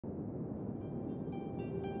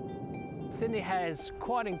Sydney has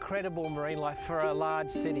quite incredible marine life for a large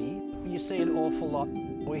city. You see an awful lot.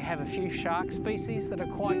 We have a few shark species that are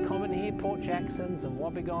quite common here, port jacksons and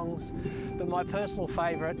wobbegongs, but my personal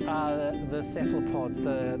favourite are the cephalopods,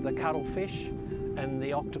 the cuttlefish and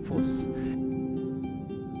the octopus.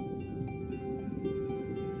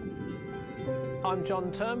 I'm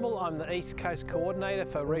John Turnbull, I'm the East Coast Coordinator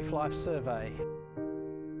for Reef Life Survey.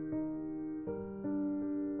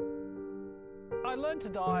 I learned to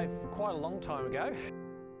dive quite a long time ago,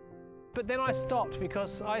 but then I stopped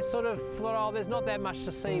because I sort of thought, oh, there's not that much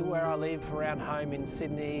to see where I live around home in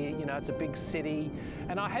Sydney, you know, it's a big city,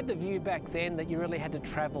 and I had the view back then that you really had to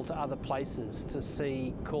travel to other places to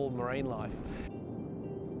see cool marine life.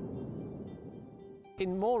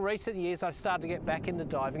 In more recent years, I started to get back into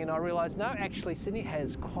diving and I realised, no, actually Sydney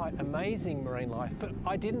has quite amazing marine life, but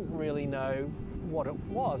I didn't really know what it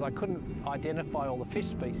was. I couldn't identify all the fish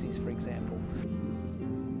species, for example.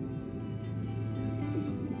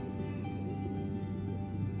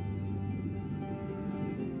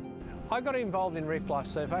 I got involved in Reef Life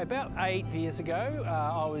Survey about 8 years ago.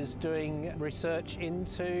 I was doing research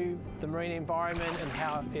into the marine environment and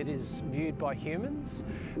how it is viewed by humans.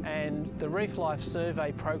 And the Reef Life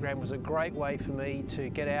Survey program was a great way for me to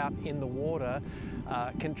get out in the water,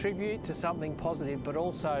 contribute to something positive, but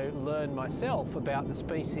also learn myself about the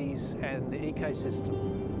species and the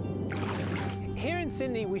ecosystem. Here in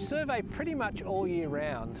Sydney, we survey pretty much all year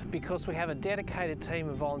round because we have a dedicated team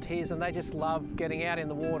of volunteers and they just love getting out in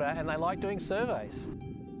the water and they like doing surveys.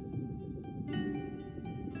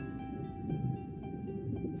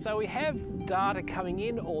 So we have data coming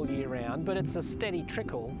in all year round, but it's a steady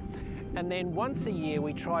trickle. And then once a year,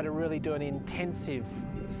 we try to really do an intensive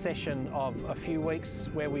session of a few weeks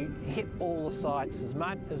where we hit all the sites, as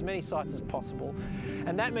many sites as possible.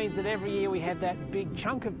 And that means that every year we have that big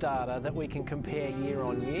chunk of data that we can compare year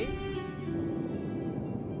on year.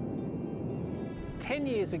 10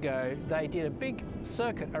 years ago, they did a big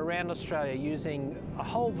circuit around Australia using a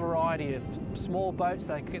whole variety of small boats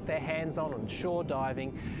they could get their hands on shore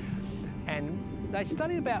diving. And they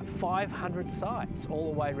studied about 500 sites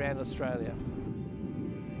all the way around Australia.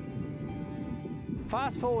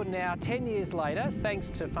 Fast forward now 10 years later, thanks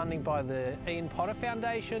to funding by the Ian Potter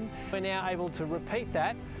Foundation, we're now able to repeat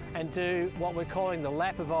that and do what we're calling the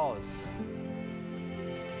Lap of Aus.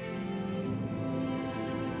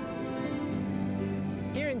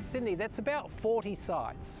 Here in Sydney, that's about 40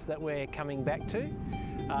 sites that we're coming back to.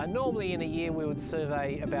 Normally in a year we would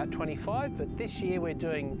survey about 25, but this year we're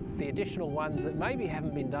doing the additional ones that maybe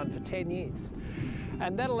haven't been done for 10 years.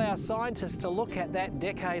 And that allows scientists to look at that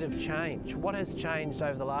decade of change. What has changed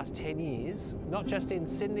over the last 10 years, not just in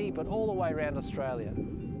Sydney, but all the way around Australia.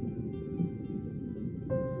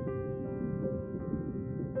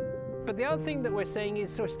 But the other thing that we're seeing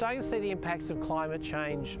is we're starting to see the impacts of climate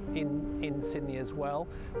change in Sydney as well,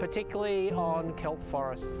 particularly on kelp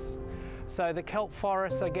forests. So the kelp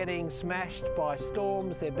forests are getting smashed by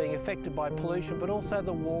storms, they're being affected by pollution, but also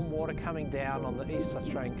the warm water coming down on the East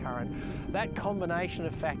Australian current. That combination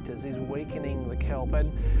of factors is weakening the kelp,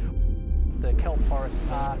 and the kelp forests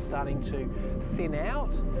are starting to thin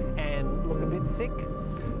out and look a bit sick.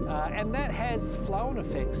 And that has flow-on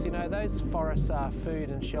effects. You know, those forests are food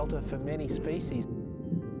and shelter for many species.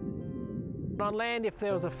 On land, if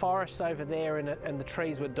there was a forest over there and the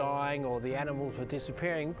trees were dying or the animals were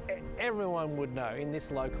disappearing, everyone would know in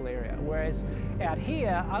this local area. Whereas out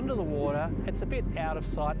here, under the water, it's a bit out of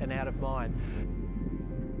sight and out of mind.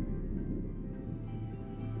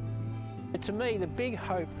 But to me, the big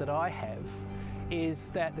hope that I have is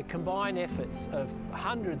that the combined efforts of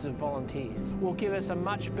hundreds of volunteers will give us a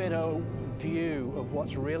much better view of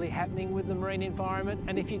what's really happening with the marine environment.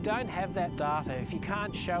 And if you don't have that data, if you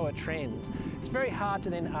can't show a trend, it's very hard to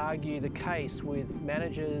then argue the case with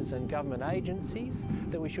managers and government agencies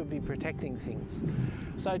that we should be protecting things.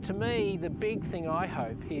 So to me, the big thing I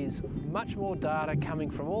hope is much more data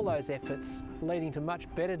coming from all those efforts, leading to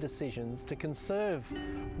much better decisions to conserve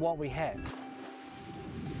what we have.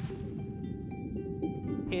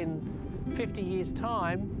 In 50 years'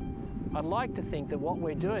 time, I'd like to think that what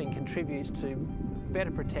we're doing contributes to better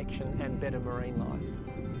protection and better marine life.